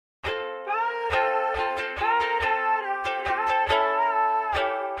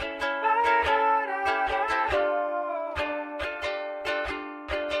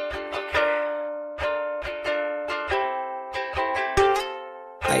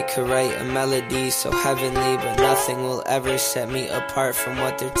I could write a melody so heavenly, but nothing will ever set me apart from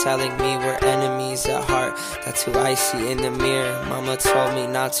what they're telling me. We're enemies at heart, that's who I see in the mirror. Mama told me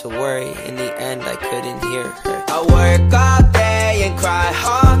not to worry, in the end I couldn't hear her. I work all day and cry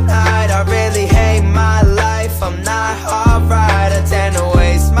all night, I really hate my life, I'm not alright. I tend to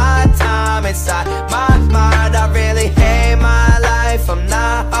waste my time inside my mind, I really hate my life, I'm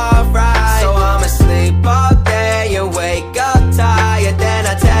not alright. So I'm asleep all day and wake up tired, then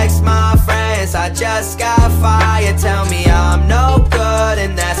I text my friends, I just got fired. Tell me I'm no good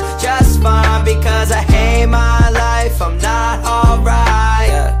and that's just fine, because I hate my life, I'm not alright.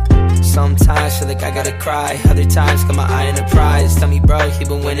 Yeah. Sometimes feel like I gotta cry, other times got my eye on the prize. Tell me bro, you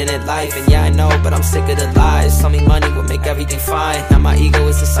been winning at life, and yeah I know, but I'm sick of the lies. Tell me money will make everything fine, now my ego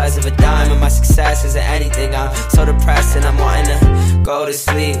is the size of a dime, and my success isn't anything. I'm so depressed and I'm wanting to go to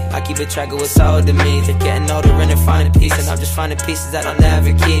sleep. I keep a track of what's owed to me, they're getting older and they're finding peace, and I'm just finding pieces that I'll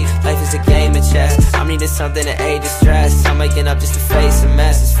never keep. Life is a game of chess, I'm needing something to aid the stress. I'm waking up just to face a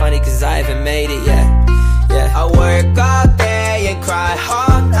mess, it's funny cause I haven't made it yet. Yeah. I work all day and cry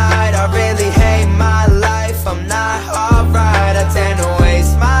all night, I really hate my life, I'm not alright. I tend to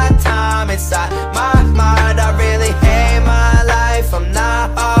waste my time inside my mind, I really hate my life, I'm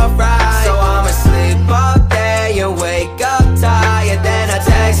not alright. So I'm asleep all day and wake up tired, then I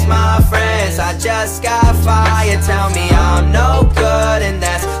text my friends, I just got fired. Tell me I'm no good and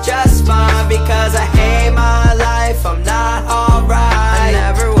that's just fine, because I hate my life, I'm not alright. I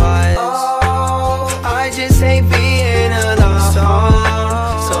never was. Oh, I just hate being alone, so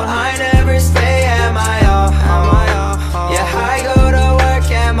I never stay at my own. Yeah, I go to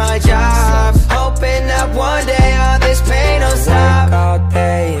work at my job, hoping that one day all this pain will stop. Work all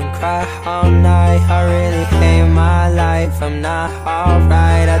day and cry all night, I really hate my life, I'm not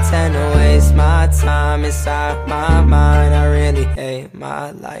alright. I tend to waste my time inside my mind, I really hate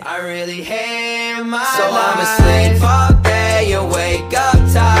my life, I really hate my life. So I'm asleep all day and wake up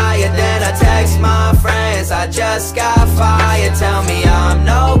tired, then I text my friends, I just got fired.